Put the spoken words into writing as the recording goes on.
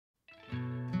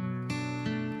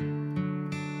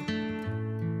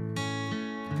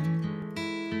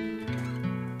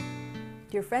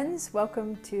Dear friends,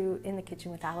 welcome to In the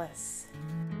Kitchen with Alice.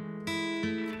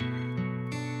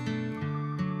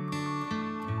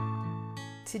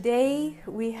 Today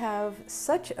we have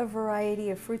such a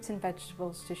variety of fruits and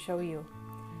vegetables to show you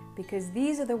because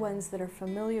these are the ones that are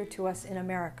familiar to us in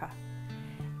America.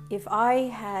 If I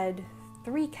had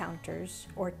 3 counters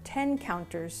or 10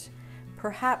 counters,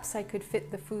 perhaps I could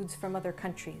fit the foods from other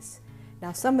countries.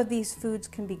 Now some of these foods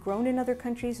can be grown in other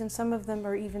countries and some of them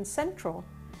are even central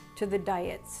to the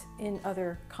diets in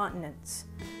other continents.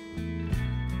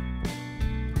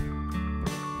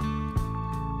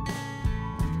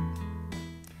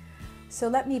 So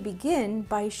let me begin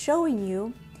by showing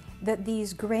you that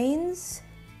these grains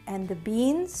and the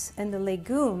beans and the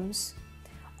legumes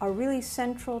are really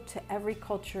central to every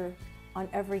culture on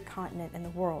every continent in the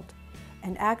world.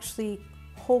 And actually,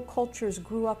 whole cultures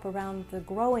grew up around the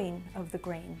growing of the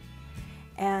grain.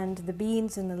 And the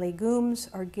beans and the legumes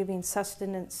are giving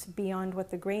sustenance beyond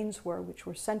what the grains were, which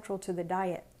were central to the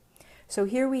diet. So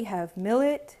here we have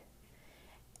millet,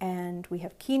 and we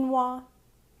have quinoa,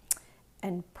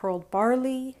 and pearled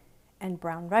barley, and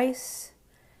brown rice,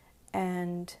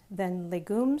 and then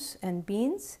legumes and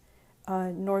beans,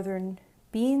 northern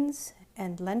beans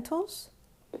and lentils.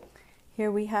 Here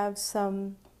we have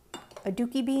some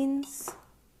aduki beans,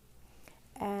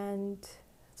 and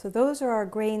so those are our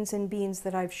grains and beans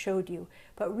that I've showed you.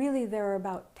 But really there are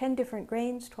about 10 different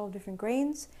grains, 12 different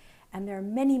grains, and there are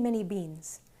many, many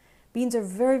beans. Beans are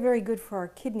very, very good for our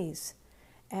kidneys,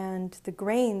 and the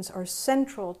grains are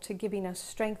central to giving us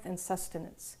strength and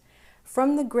sustenance.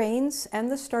 From the grains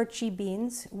and the starchy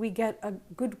beans, we get a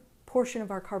good portion of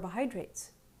our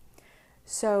carbohydrates.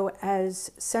 So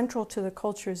as central to the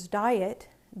culture's diet,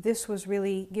 this was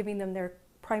really giving them their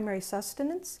primary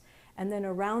sustenance. And then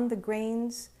around the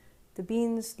grains, the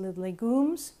beans, the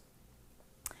legumes,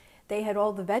 they had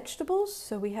all the vegetables.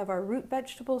 So we have our root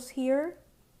vegetables here.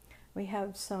 We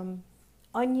have some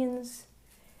onions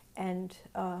and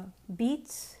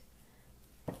beets,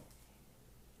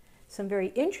 some very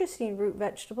interesting root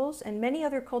vegetables, and many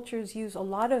other cultures use a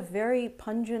lot of very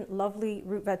pungent, lovely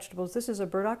root vegetables. This is a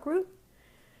burdock root,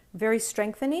 very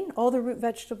strengthening. All the root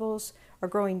vegetables are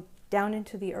growing down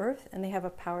into the earth, and they have a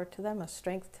power to them, a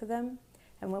strength to them.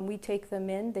 And when we take them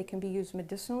in, they can be used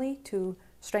medicinally to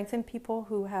strengthen people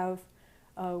who have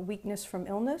weakness from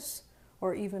illness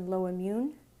or even low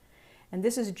immune. And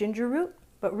this is ginger root,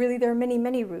 but really there are many,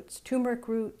 many roots. Turmeric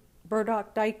root,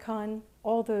 burdock, daikon,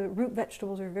 all the root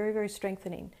vegetables are very, very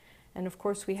strengthening. And of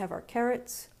course we have our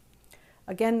carrots.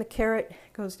 Again, the carrot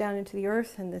goes down into the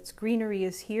earth and its greenery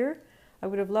is here. I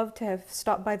would have loved to have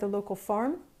stopped by the local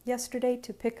farm yesterday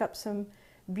to pick up some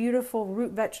beautiful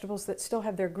root vegetables that still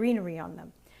have their greenery on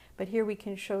them. But here we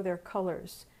can show their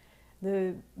colors.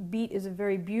 The beet is a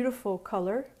very beautiful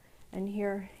color. And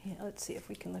here, let's see if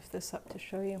we can lift this up to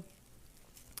show you.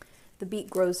 The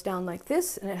beet grows down like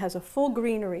this, and it has a full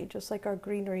greenery, just like our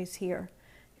greeneries here.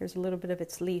 Here's a little bit of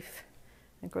its leaf.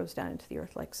 It grows down into the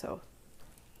earth like so.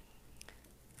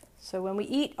 So when we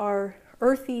eat our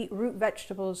earthy root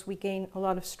vegetables, we gain a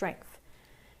lot of strength.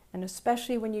 And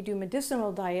especially when you do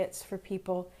medicinal diets for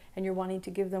people and you're wanting to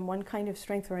give them one kind of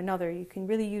strength or another, you can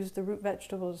really use the root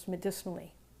vegetables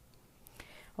medicinally.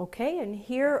 Okay, and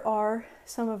here are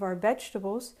some of our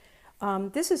vegetables.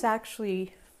 This is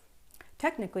actually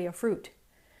technically a fruit.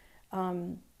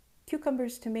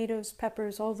 Cucumbers, tomatoes,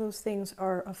 peppers, all those things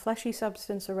are a fleshy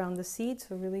substance around the seed,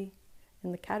 so really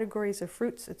in the categories of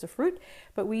fruits, it's a fruit.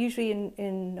 But we usually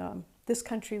in this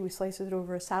country, we slice it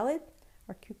over a salad,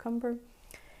 our cucumber.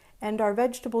 And our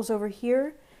vegetables over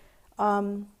here,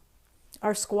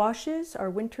 our squashes, our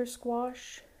winter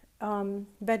squash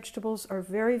vegetables are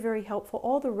very, very helpful.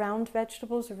 All the round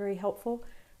vegetables are very helpful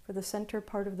for the center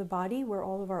part of the body where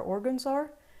all of our organs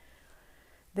are.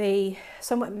 They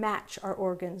somewhat match our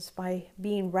organs by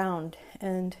being round,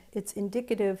 and it's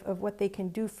indicative of what they can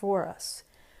do for us.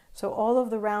 So all of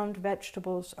the round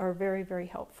vegetables are very, very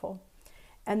helpful.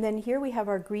 And then here we have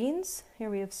our greens.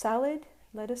 Here we have salad,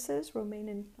 lettuces, romaine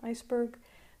and iceberg,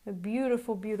 a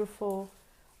beautiful, beautiful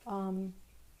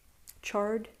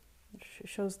chard, which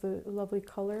shows the lovely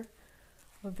color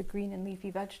of the green and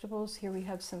leafy vegetables. Here we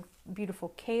have some beautiful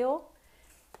kale,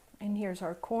 and here's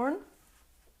our corn.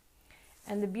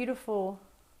 And the beautiful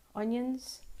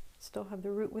onions still have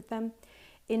the root with them.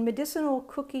 In medicinal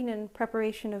cooking and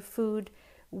preparation of food,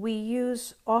 we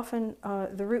use often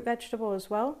the root vegetable as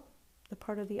well, the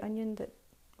part of the onion that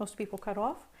most people cut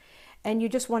off. And you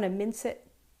just want to mince it,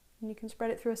 and you can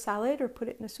spread it through a salad or put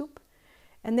it in a soup.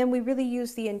 And then we really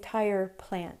use the entire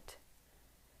plant.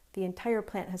 The entire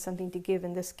plant has something to give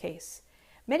in this case.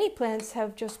 Many plants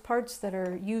have just parts that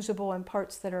are usable and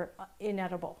parts that are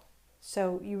inedible.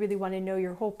 So you really want to know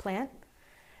your whole plant.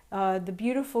 The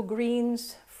beautiful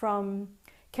greens from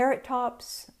carrot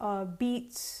tops,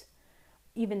 beets,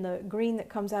 even the green that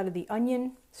comes out of the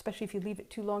onion, especially if you leave it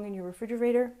too long in your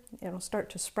refrigerator, it'll start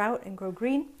to sprout and grow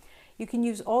green. You can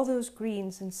use all those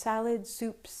greens in salads,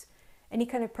 soups, any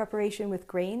kind of preparation with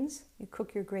grains. You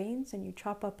cook your grains and you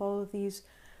chop up all of these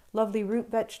lovely root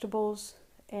vegetables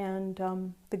and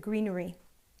the greenery.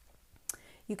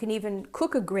 You can even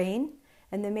cook a grain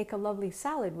and then make a lovely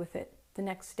salad with it the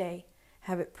next day.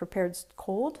 Have it prepared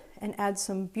cold and add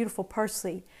some beautiful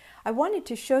parsley. I wanted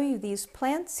to show you these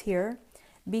plants here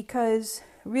because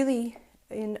really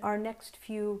in our next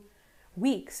few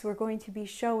weeks we're going to be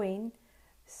showing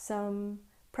some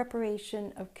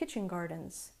preparation of kitchen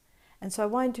gardens. And so I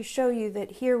wanted to show you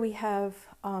that here we have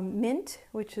mint,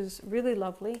 which is really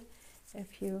lovely.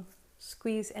 If you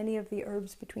squeeze any of the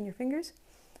herbs between your fingers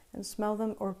and smell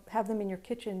them or have them in your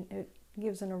kitchen, it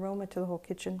gives an aroma to the whole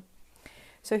kitchen.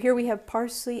 So here we have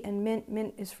parsley and mint.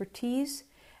 Mint is for teas.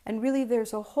 And really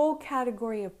there's a whole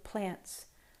category of plants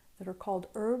that are called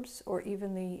herbs or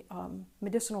even the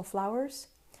medicinal flowers.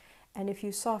 And if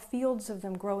you saw fields of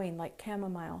them growing like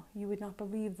chamomile, you would not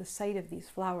believe the sight of these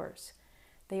flowers.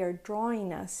 They are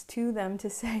drawing us to them to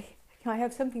say, I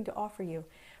have something to offer you.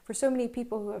 For so many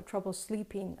people who have trouble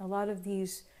sleeping, a lot of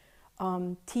these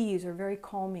teas are very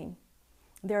calming.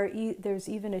 There's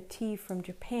even a tea from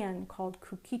Japan called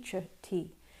kukicha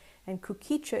tea. And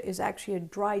kukicha is actually a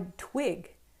dried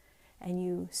twig. And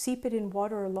you steep it in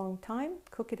water a long time,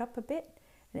 cook it up a bit,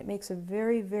 and it makes a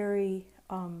very, very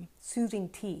soothing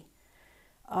tea.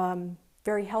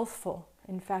 Very healthful.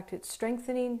 In fact, it's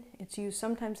strengthening. It's used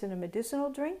sometimes in a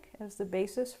medicinal drink as the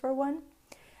basis for one.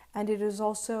 And it is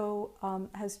also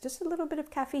has just a little bit of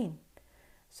caffeine.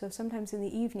 So sometimes in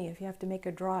the evening, if you have to make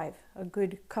a drive, a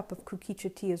good cup of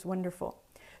kukicha tea is wonderful.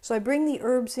 So I bring the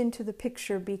herbs into the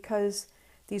picture because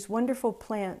these wonderful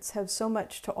plants have so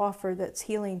much to offer that's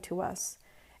healing to us.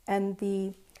 And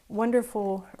the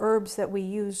wonderful herbs that we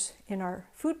use in our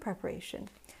food preparation.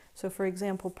 So for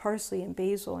example, parsley and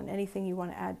basil and anything you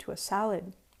want to add to a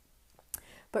salad.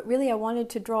 But really I wanted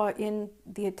to draw in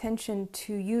the attention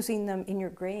to using them in your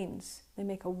grains. They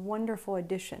make a wonderful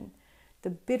addition. The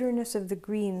bitterness of the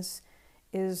greens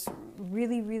is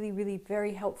really, really, really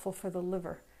very helpful for the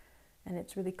liver. And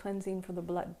it's really cleansing for the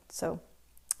blood. So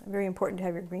very important to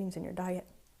have your greens in your diet.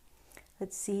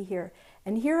 Let's see here.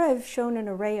 And here I've shown an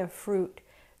array of fruit.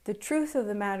 The truth of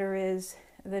the matter is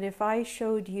that if I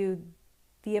showed you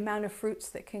the amount of fruits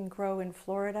that can grow in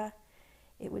Florida,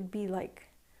 it would be like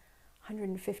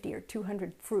 150 or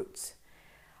 200 fruits.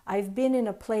 I've been in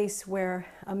a place where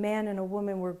a man and a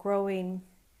woman were growing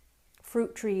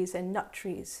fruit trees and nut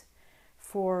trees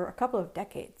for a couple of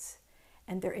decades,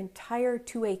 and their entire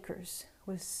 2 acres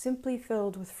was simply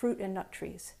filled with fruit and nut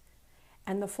trees.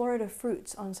 And the Florida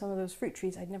fruits on some of those fruit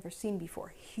trees I'd never seen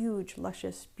before. Huge,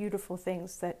 luscious, beautiful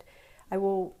things that I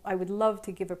would love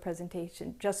to give a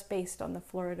presentation just based on the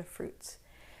Florida fruits.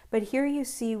 But here you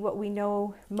see what we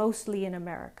know mostly in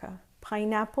America.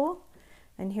 Pineapple,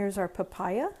 and here's our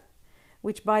papaya,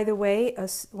 which by the way,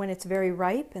 when it's very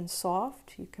ripe and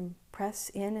soft, you can press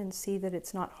in and see that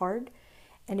it's not hard.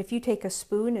 And if you take a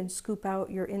spoon and scoop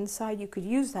out your inside, you could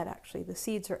use that actually. The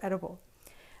seeds are edible.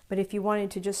 But if you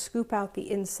wanted to just scoop out the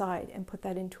inside and put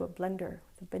that into a blender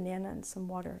with a banana and some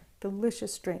water,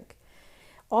 delicious drink.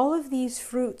 All of these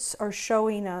fruits are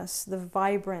showing us the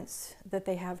vibrance that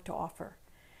they have to offer.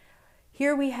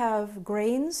 Here we have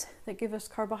grains that give us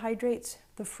carbohydrates.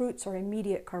 The fruits are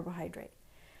immediate carbohydrate.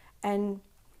 And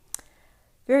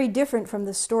very different from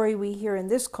the story we hear in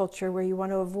this culture where you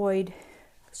want to avoid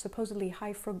supposedly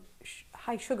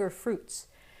high sugar fruits.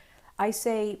 I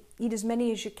say eat as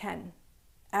many as you can.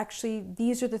 Actually,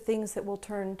 these are the things that will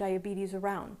turn diabetes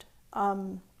around.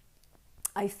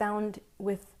 I found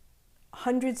with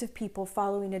hundreds of people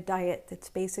following a diet that's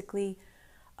basically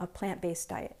a plant-based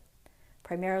diet,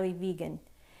 primarily vegan,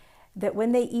 that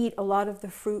when they eat a lot of the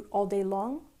fruit all day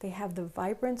long, they have the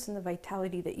vibrance and the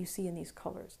vitality that you see in these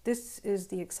colors. This is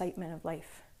the excitement of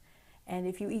life. And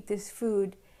if you eat this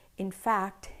food, in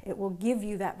fact, it will give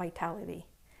you that vitality.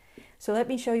 So let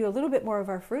me show you a little bit more of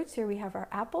our fruits. Here we have our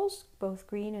apples, both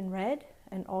green and red,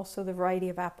 and also the variety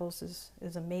of apples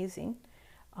is amazing.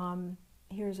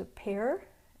 Here's a pear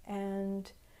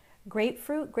and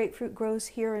grapefruit. Grapefruit grows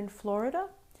here in Florida.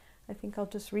 I think I'll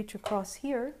just reach across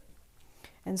here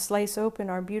and slice open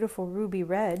our beautiful ruby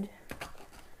red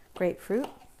grapefruit,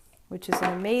 which is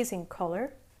an amazing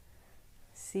color.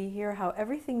 See here how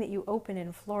everything that you open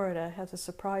in Florida has a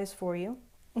surprise for you.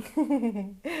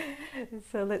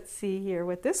 So let's see here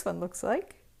what this one looks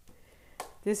like.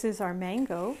 This is our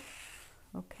mango.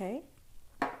 Okay.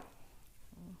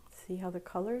 See how the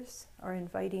colors are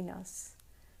inviting us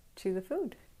to the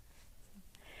food.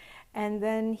 And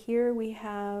then here we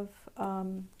have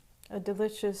a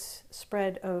delicious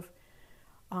spread of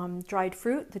dried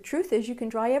fruit. The truth is you can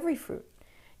dry every fruit.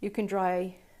 You can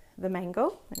dry the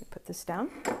mango. Let me put this down.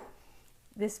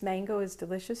 This mango is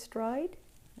delicious dried.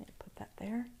 Let me put that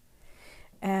there.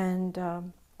 And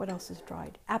what else is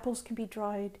dried? Apples can be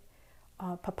dried.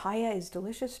 Papaya is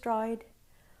delicious dried.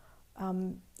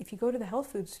 If you go to the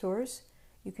health food stores,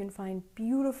 you can find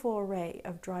beautiful array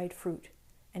of dried fruit.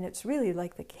 And it's really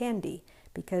like the candy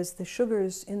because the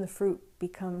sugars in the fruit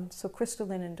become so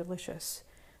crystalline and delicious.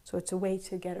 So it's a way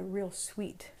to get a real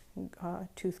sweet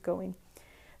tooth going.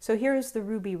 So here is the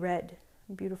ruby red,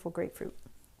 beautiful grapefruit.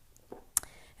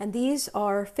 And these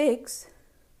are figs,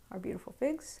 our beautiful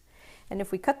figs. And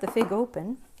if we cut the fig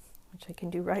open, which I can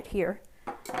do right here,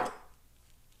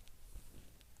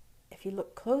 if you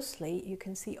look closely, you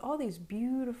can see all these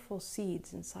beautiful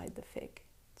seeds inside the fig.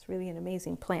 It's really an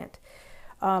amazing plant.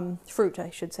 Fruit, I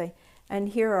should say. And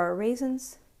here are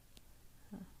raisins.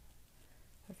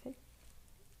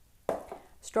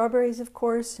 Strawberries, of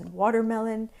course, and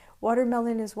watermelon.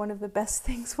 Watermelon is one of the best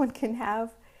things one can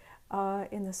have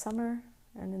in the summer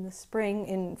and in the spring.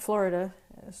 In Florida,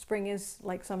 spring is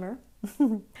like summer.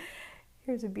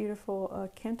 Here's a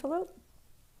beautiful cantaloupe.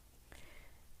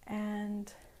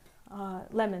 And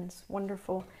lemons,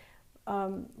 wonderful.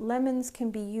 Lemons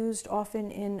can be used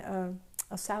often in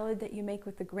a salad that you make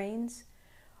with the grains.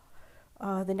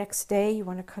 The next day you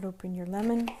want to cut open your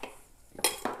lemon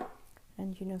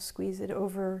and squeeze it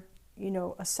over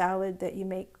a salad that you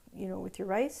make with your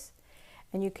rice,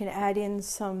 and you can add in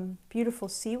some beautiful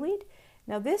seaweed.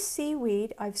 Now this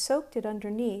seaweed, I've soaked it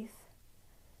underneath,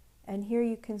 and here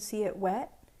you can see it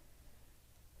wet.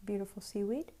 Beautiful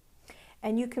seaweed.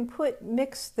 And you can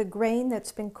mix the grain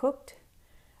that's been cooked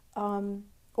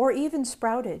or even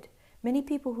sprouted. Many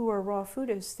people who are raw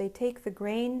foodists, they take the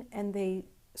grain and they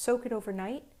soak it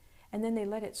overnight and then they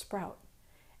let it sprout.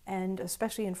 And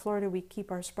especially in Florida, we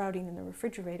keep our sprouting in the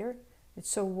refrigerator. It's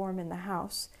so warm in the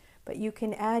house. But you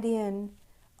can add in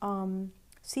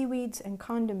seaweeds and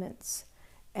condiments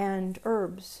and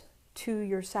herbs to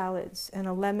your salads, and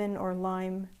a lemon or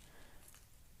lime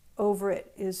over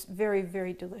it is very,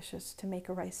 very delicious to make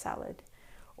a rice salad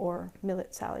or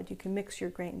millet salad. You can mix your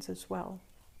grains as well.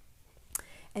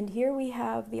 And here we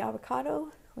have the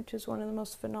avocado, which is one of the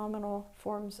most phenomenal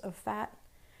forms of fat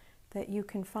that you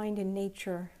can find in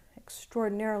nature.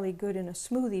 Extraordinarily good in a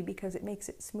smoothie because it makes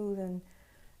it smooth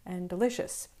and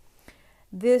delicious.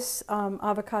 This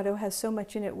avocado has so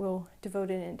much in it, we'll devote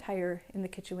an entire In the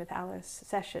Kitchen with Alice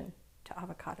session to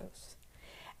avocados.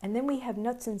 And then we have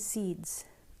nuts and seeds.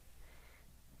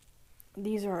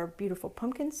 These are our beautiful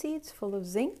pumpkin seeds full of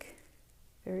zinc.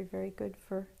 Very, very good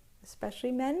for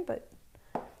especially men, but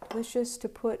delicious to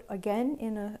put again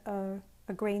in a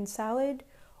grain salad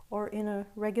or in a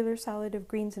regular salad of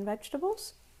greens and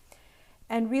vegetables.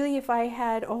 And really, if I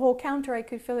had a whole counter, I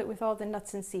could fill it with all the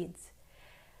nuts and seeds.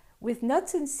 With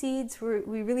nuts and seeds,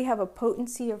 we really have a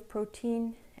potency of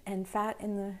protein and fat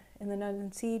in the nut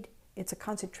and seed. It's a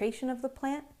concentration of the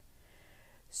plant.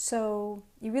 So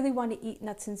you really want to eat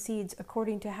nuts and seeds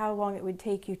according to how long it would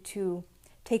take you to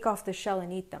take off the shell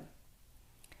and eat them.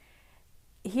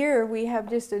 Here we have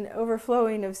just an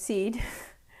overflowing of seed,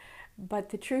 but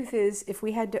the truth is, if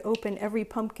we had to open every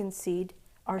pumpkin seed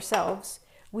ourselves,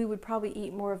 we would probably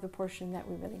eat more of the portion that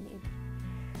we really need.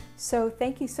 So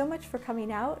thank you so much for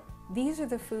coming out. These are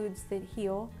the foods that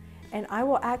heal, and I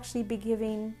will actually be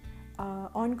giving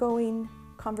ongoing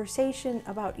conversation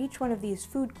about each one of these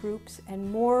food groups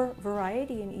and more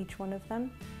variety in each one of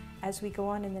them as we go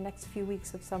on in the next few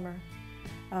weeks of summer,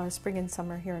 spring and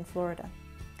summer here in Florida.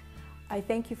 I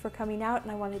thank you for coming out,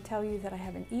 and I want to tell you that I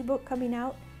have an ebook coming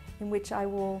out in which I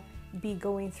will be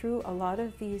going through a lot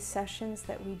of these sessions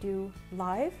that we do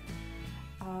live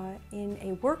in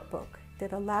a workbook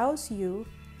that allows you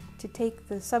to take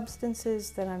the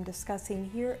substances that I'm discussing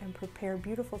here and prepare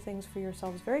beautiful things for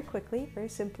yourselves very quickly, very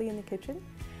simply in the kitchen,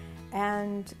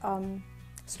 and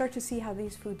start to see how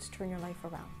these foods turn your life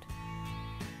around.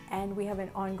 And we have an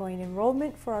ongoing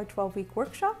enrollment for our 12-week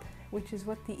workshop, which is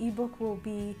what the ebook will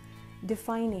be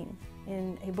defining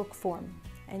in a book form.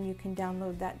 And you can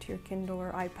download that to your Kindle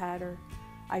or iPad or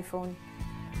iPhone,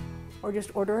 or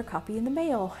just order a copy in the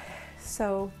mail.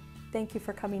 So thank you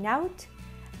for coming out,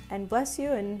 and bless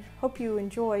you, and hope you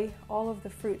enjoy all of the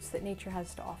fruits that nature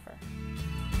has to offer.